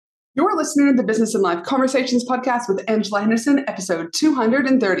You're listening to the Business and Life Conversations podcast with Angela Henderson, episode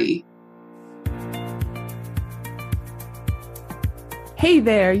 230. Hey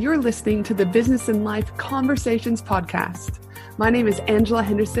there, you're listening to the Business and Life Conversations podcast. My name is Angela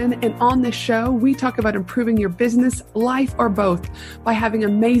Henderson, and on this show, we talk about improving your business, life, or both by having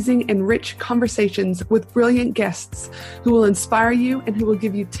amazing and rich conversations with brilliant guests who will inspire you and who will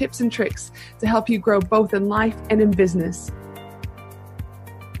give you tips and tricks to help you grow both in life and in business.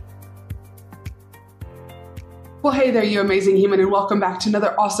 Well, hey there, you amazing human, and welcome back to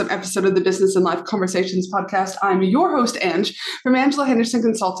another awesome episode of the Business and Life Conversations podcast. I'm your host, Ange, from Angela Henderson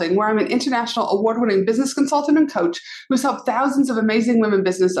Consulting, where I'm an international award-winning business consultant and coach who's helped thousands of amazing women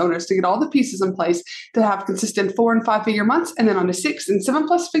business owners to get all the pieces in place to have consistent 4- and 5-figure months and then on to 6- and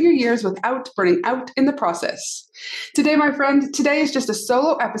 7+ figure years without burning out in the process. Today, my friend, today is just a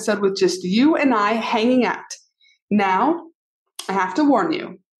solo episode with just you and I hanging out. Now, I have to warn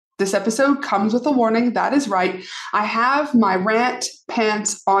you. This episode comes with a warning. That is right. I have my rant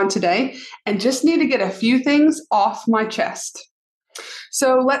pants on today and just need to get a few things off my chest.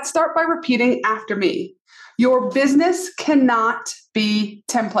 So let's start by repeating after me. Your business cannot be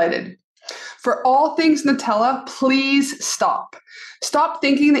templated. For all things Nutella, please stop. Stop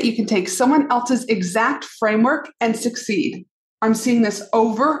thinking that you can take someone else's exact framework and succeed. I'm seeing this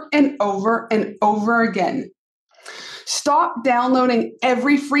over and over and over again. Stop downloading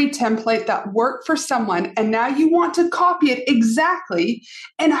every free template that worked for someone, and now you want to copy it exactly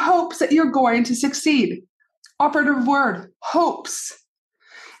in hopes that you're going to succeed. Operative word, hopes.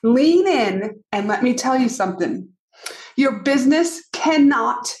 Lean in and let me tell you something. Your business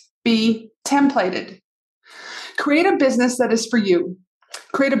cannot be templated. Create a business that is for you.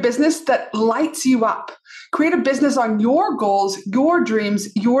 Create a business that lights you up. Create a business on your goals, your dreams,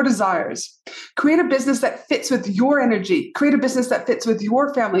 your desires. Create a business that fits with your energy. Create a business that fits with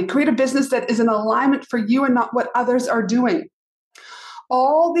your family. Create a business that is in alignment for you and not what others are doing.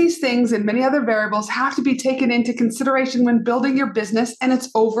 All these things and many other variables have to be taken into consideration when building your business and its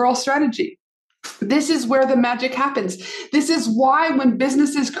overall strategy. This is where the magic happens. This is why when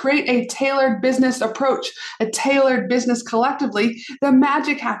businesses create a tailored business approach, a tailored business collectively, the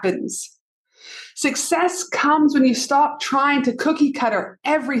magic happens. Success comes when you stop trying to cookie cutter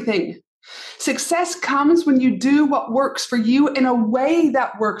everything. Success comes when you do what works for you in a way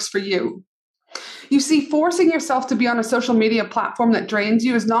that works for you. You see, forcing yourself to be on a social media platform that drains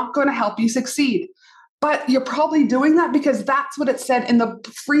you is not going to help you succeed. But you're probably doing that because that's what it said in the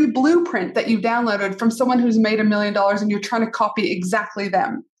free blueprint that you downloaded from someone who's made $1 million and you're trying to copy exactly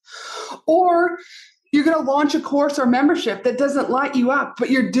them. Or you're going to launch a course or membership that doesn't light you up, but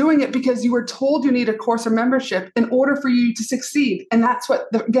you're doing it because you were told you need a course or membership in order for you to succeed. And that's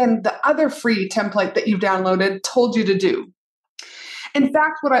what, the other free template that you downloaded told you to do. In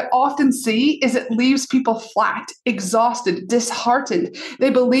fact, what I often see is it leaves people flat, exhausted, disheartened. They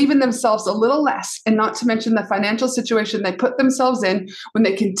believe in themselves a little less, and not to mention the financial situation they put themselves in when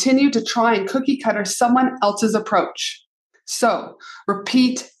they continue to try and cookie cutter someone else's approach. So,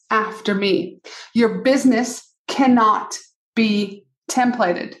 repeat after me. Your business cannot be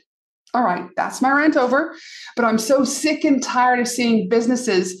templated. All right, that's my rant over, but I'm so sick and tired of seeing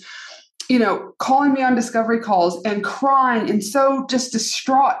businesses calling me on discovery calls and crying and so just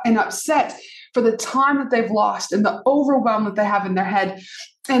distraught and upset for the time that they've lost and the overwhelm that they have in their head,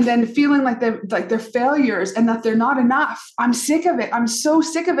 and then feeling like they're failures and that they're not enough. I'm sick of it. I'm so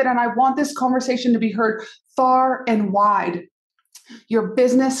sick of it. And I want this conversation to be heard far and wide. Your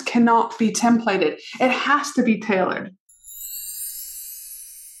business cannot be templated. It has to be tailored.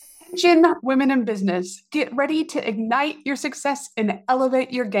 Attention, women in business, get ready to ignite your success and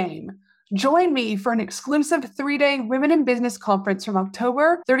elevate your game. Join me for an exclusive 3-day Women in Business conference from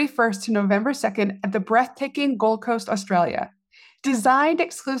October 31st to November 2nd at the breathtaking Gold Coast, Australia. Designed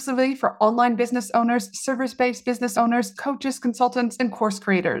exclusively for online business owners, service-based business owners, coaches, consultants, and course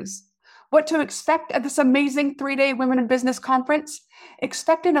creators. What to expect at this amazing 3-day Women in Business conference?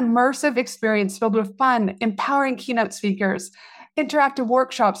 Expect an immersive experience filled with fun, empowering keynote speakers, interactive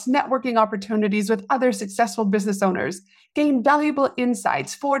workshops, networking opportunities with other successful business owners, gain valuable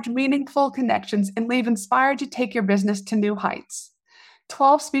insights, forge meaningful connections, and leave inspired to take your business to new heights.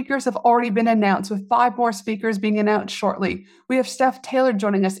 12 speakers have already been announced, with 5 more speakers being announced shortly. We have Steph Taylor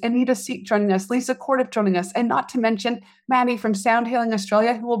joining us, Anita Seek joining us, Lisa Cordiff joining us, and not to mention Maddie from Sound Healing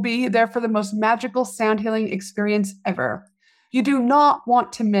Australia, who will be there for the most magical sound healing experience ever. You do not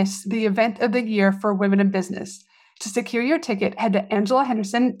want to miss the event of the year for women in business. To secure your ticket, head to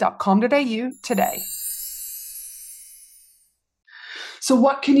angelahenderson.com.au today. So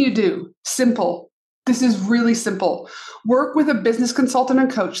what can you do? Simple. This is really simple. Work with a business consultant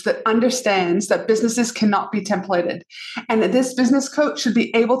and coach that understands that businesses cannot be templated, and that this business coach should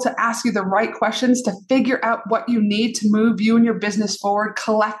be able to ask you the right questions to figure out what you need to move you and your business forward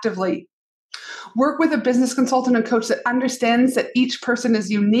collectively. Work with a business consultant and coach that understands that each person is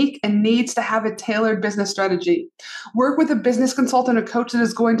unique and needs to have a tailored business strategy. Work with a business consultant and coach that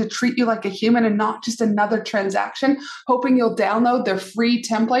is going to treat you like a human and not just another transaction, hoping you'll download their free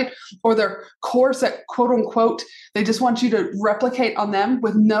template or their course that, quote unquote, they just want you to replicate on them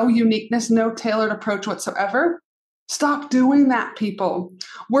with no uniqueness, no tailored approach whatsoever. Stop doing that, people.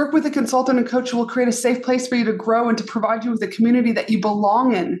 Work with a consultant and coach who will create a safe place for you to grow and to provide you with a community that you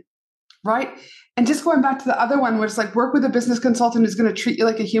belong in. Right? And just going back to the other one where it's like work with a business consultant who's going to treat you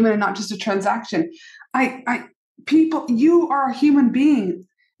like a human and not just a transaction. People, you are a human being.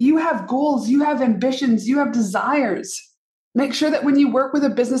 You have goals, you have ambitions, you have desires. Make sure that when you work with a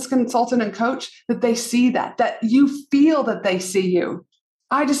business consultant and coach, that they see that you feel that they see you.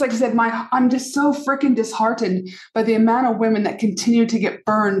 Like I said, I'm just so freaking disheartened by the amount of women that continue to get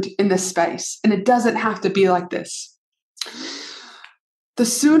burned in this space. And it doesn't have to be like this. The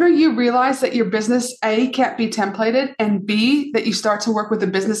sooner you realize that your business, A, can't be templated, and B, that you start to work with a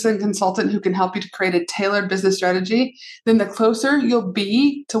business and consultant who can help you to create a tailored business strategy, then the closer you'll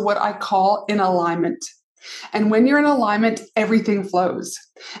be to what I call in alignment. And when you're in alignment, everything flows.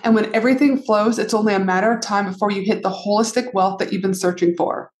 And when everything flows, it's only a matter of time before you hit the holistic wealth that you've been searching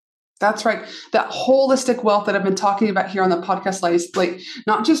for. That's right. That holistic wealth that I've been talking about here on the podcast lately,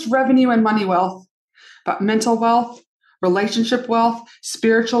 not just revenue and money wealth, but mental wealth, relationship wealth,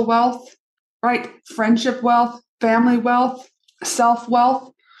 spiritual wealth, right? Friendship wealth, family wealth,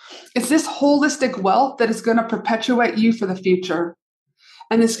 self-wealth. It's this holistic wealth that is going to perpetuate you for the future.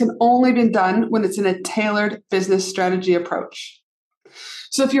 And this can only be done when it's in a tailored business strategy approach.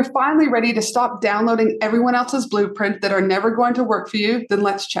 So if you're finally ready to stop downloading everyone else's blueprint that are never going to work for you, then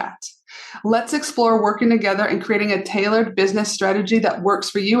let's chat. Let's explore working together and creating a tailored business strategy that works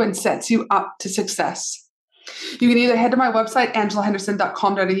for you and sets you up to success. You can either head to my website,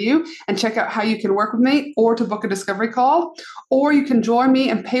 angelahenderson.com.au, and check out how you can work with me or to book a discovery call, or you can join me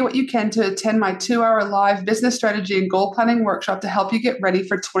and pay what you can to attend my 2-hour live business strategy and goal planning workshop to help you get ready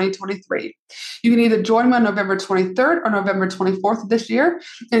for 2023. You can either join me on November 23rd or November 24th of this year.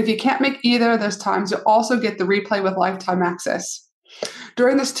 And if you can't make either of those times, you'll also get the replay with lifetime access.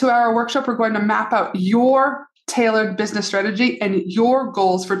 During this 2-hour workshop, we're going to map out your tailored business strategy and your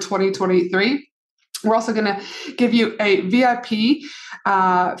goals for 2023. We're also going to give you a VIP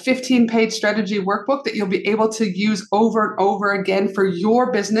 15-page strategy workbook that you'll be able to use over and over again for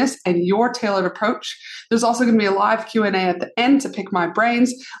your business and your tailored approach. There's also going to be a live Q&A at the end to pick my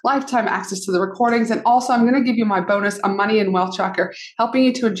brains, lifetime access to the recordings, and also I'm going to give you my bonus, a money and wealth tracker, helping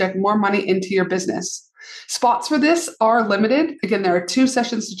you to inject more money into your business. Spots for this are limited. Again, there are 2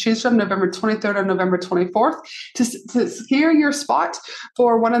 sessions to choose from, November 23rd and November 24th. To secure your spot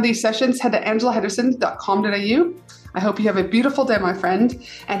for one of these sessions, head to angelahenderson.com.au. I hope you have a beautiful day, my friend.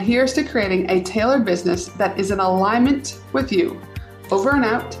 And here's to creating a tailored business that is in alignment with you. Over and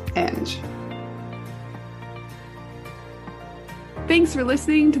out, Ange. Thanks for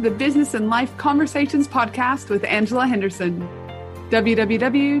listening to the Business and Life Conversations podcast with Angela Henderson.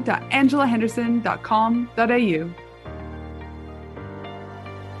 www.angelahenderson.com.au